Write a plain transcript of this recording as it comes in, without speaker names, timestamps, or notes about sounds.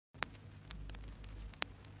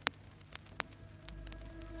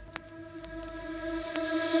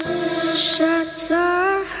Gunshots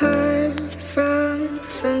are heard from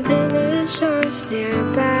villagers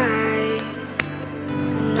nearby.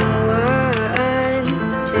 No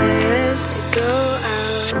one dares to go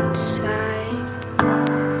outside.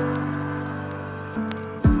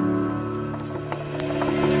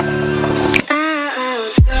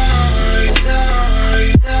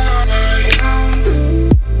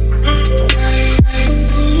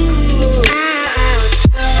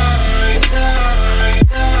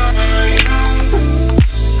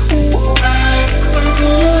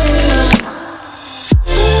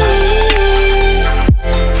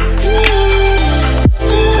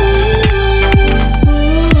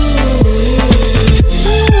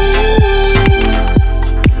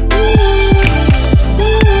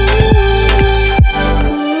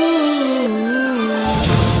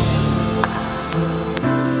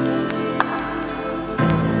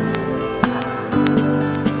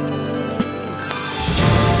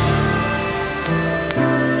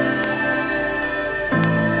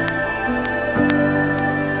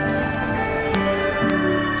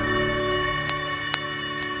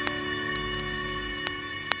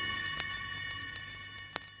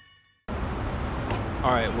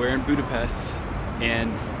 Alright, we're in Budapest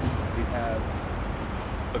and we have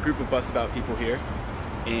a group of Busabout people here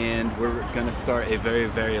and we're gonna start a very,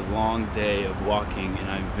 very long day of walking and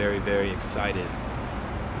I'm very, very excited.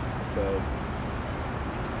 So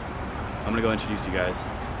I'm gonna go introduce you guys.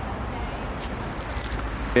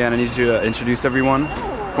 And I need you to introduce everyone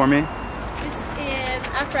for me. This is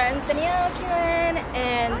our friends Danielle, Kieran,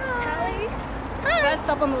 and Tally. First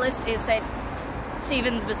up on the list is St.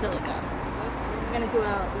 Stephen's Basilica. We're going to do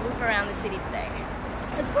a loop around the city today.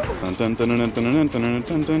 Let's go!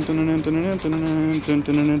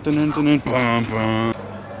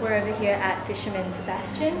 We're over here at Fisherman's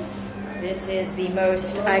Bastion. This is the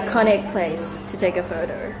most iconic place to take a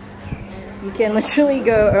photo. You can literally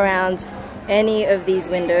go around any of these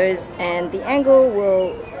windows and the angle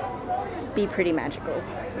will be pretty magical.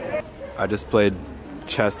 I just played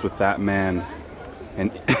chess with that man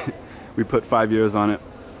and we put 5 years on it.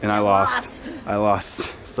 And I lost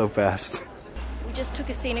so fast. We just took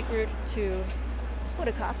a scenic route to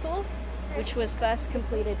Buda Castle, which was first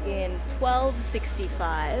completed in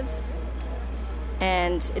 1265.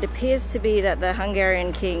 And it appears to be that the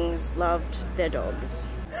Hungarian kings loved their dogs.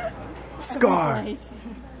 Scar!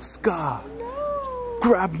 Scar! No.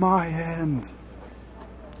 Grab my hand!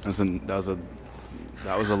 That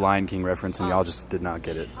was a Lion King reference and y'all just did not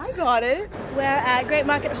get it. I got it. We're at Great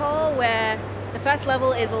Market Hall where the first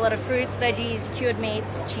level is a lot of fruits, veggies, cured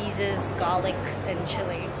meats, cheeses, garlic and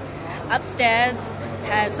chili. Upstairs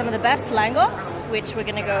has some of the best langos, which we're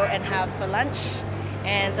gonna go and have for lunch.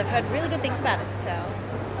 And I've heard really good things about it, so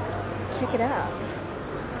check it out.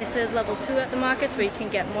 This is level 2 at the markets where you can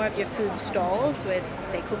get more of your food stalls where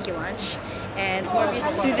they cook your lunch and more of your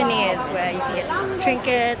souvenirs where you can get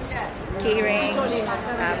trinkets, key rings,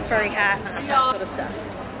 furry hats, that sort of stuff.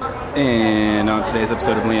 And on today's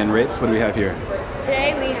episode of Leanne Rates, what do we have here?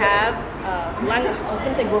 Today we have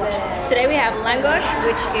Today we have langos,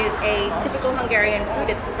 which is a typical Hungarian food.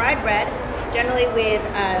 It's fried bread, generally with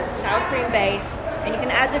a sour cream base, and you can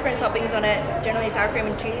add different toppings on it, generally sour cream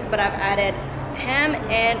and cheese, but I've added ham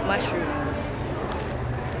and mushrooms.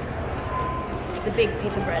 It's a big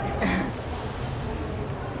piece of bread.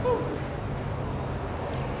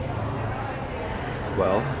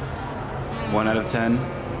 Well, 1 out of 10.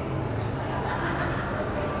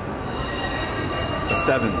 A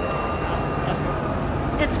 7.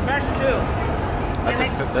 It's fresh too.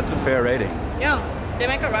 That's a fair rating. Yeah, they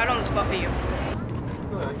make it right on the spot for you.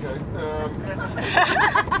 Okay.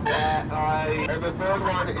 And the third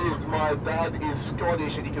one is my dad is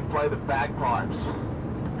Scottish and he can play the bagpipes.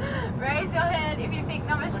 Raise your hand if you think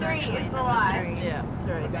number 3 is the lie. Yeah,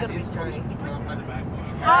 sorry, it's gotta be 3.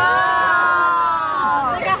 Oh,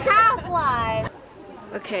 like a half lie.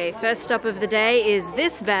 Okay, first stop of the day is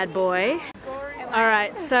this bad boy.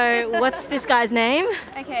 Alright, so what's this guy's name?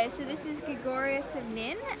 Okay, so this is Gregorius of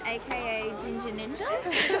Nin, aka Ginger Ninja.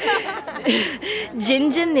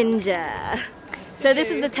 Ginger Ninja. So this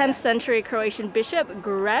is the 10th century Croatian bishop,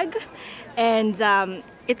 Greg, and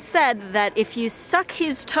it's said that if you suck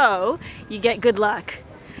his toe, you get good luck.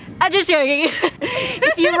 I'm just joking.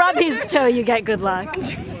 If you rub his toe, you get good luck.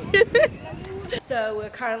 So we're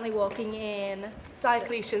currently walking in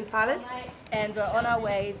Diocletian's Palace. and we're on our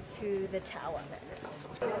way to the tower next.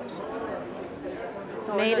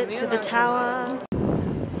 Made it to the tower.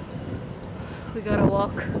 We gotta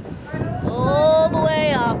walk all the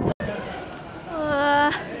way up.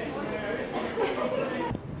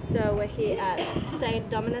 So we're here at St.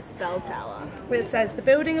 Dominus Bell Tower. It says the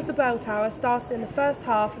building of the bell tower started in the first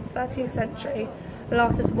half of the 13th century and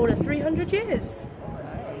lasted for more than 300 years.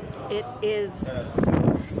 It is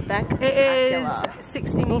spectacular. It is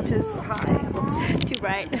 60 meters high. Oops, too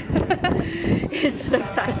bright. It's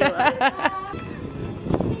spectacular.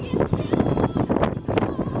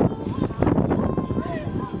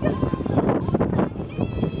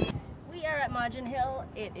 Margin Hill.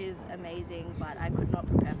 It is amazing, but I could not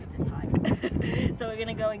prepare for this hike. So we're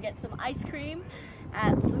gonna go and get some ice cream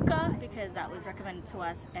at Luca because that was recommended to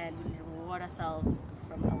us, and we need to reward ourselves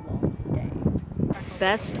from a long day.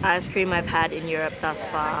 Best ice cream I've had in Europe thus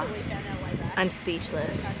far. I'm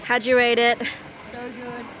speechless. How'd you rate it? So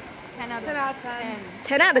good. 10 out of 10.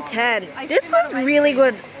 10 out of 10. This was really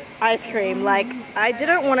good ice cream. Like, I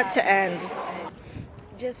didn't want it to end.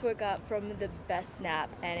 Just woke up from the best nap,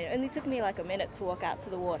 and it only took me like a minute to walk out to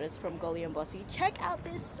the waters from Goliombosi. Check out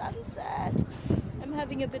this sunset. I'm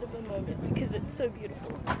having a bit of a moment because it's so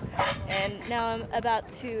beautiful. And now I'm about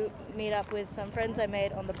to meet up with some friends I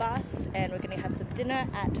made on the bus, and we're going to have some dinner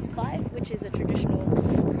at Fife, which is a traditional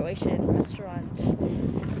Croatian restaurant.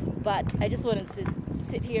 But I just wanted to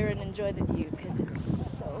sit here and enjoy the view because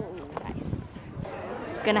it's so nice.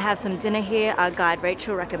 Gonna have some dinner here. Our guide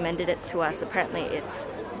Rachel recommended it to us. Apparently it's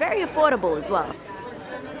very affordable as well.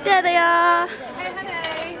 There they are! Hey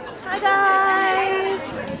honey! Hi guys!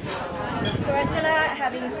 So at dinner,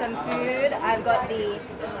 having some food. I've got the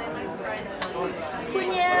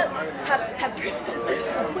punya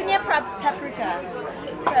paprika.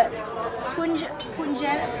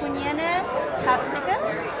 Punyana paprika.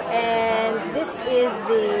 And this is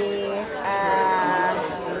the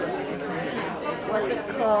what's it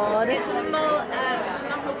called? It's a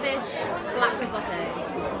mucklefish black risotto.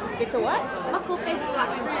 It's a what? Mucklefish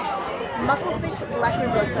black risotto. Mucklefish black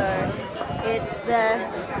risotto. It's the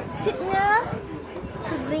Sitnia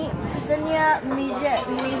Kuzinia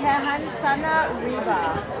Mihahan Sana Riva.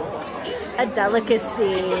 A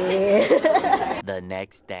delicacy. The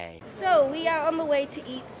next day. So we are on the way to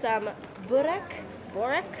eat some borek.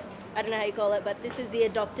 I don't know how you call it, but this is the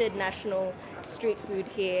adopted national street food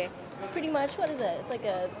here. It's pretty much, what is it? It's like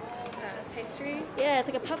a Pastry? Yeah, it's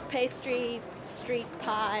like a puff pastry, street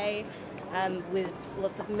pie, with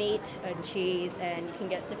lots of meat and cheese, and you can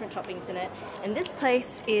get different toppings in it. And this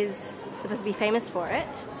place is supposed to be famous for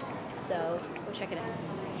it, so we'll check it out.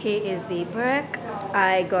 Here is the borek.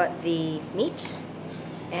 I got the meat,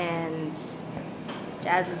 and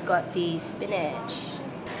Jazz has got the spinach.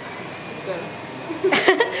 Let's go.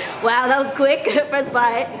 Wow, that was quick. First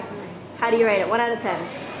bite. How do you rate it? 1 out of 10.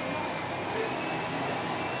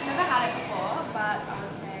 Never had it before, but I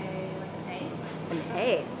would say like an 8. An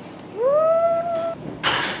 8. Woo!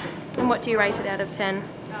 And what do you rate it out of 10?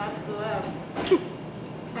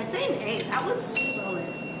 I'd say an 8. That was solid.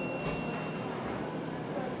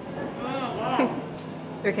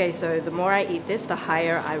 Okay, so the more I eat this, the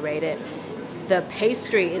higher I rate it. The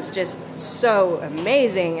pastry is just so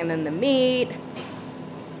amazing, and then the meat,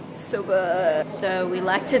 so good. So we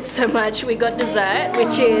liked it so much, we got dessert,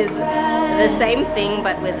 which is the same thing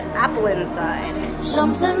but with apple inside.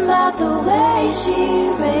 Something about the way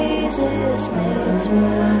she raises makes me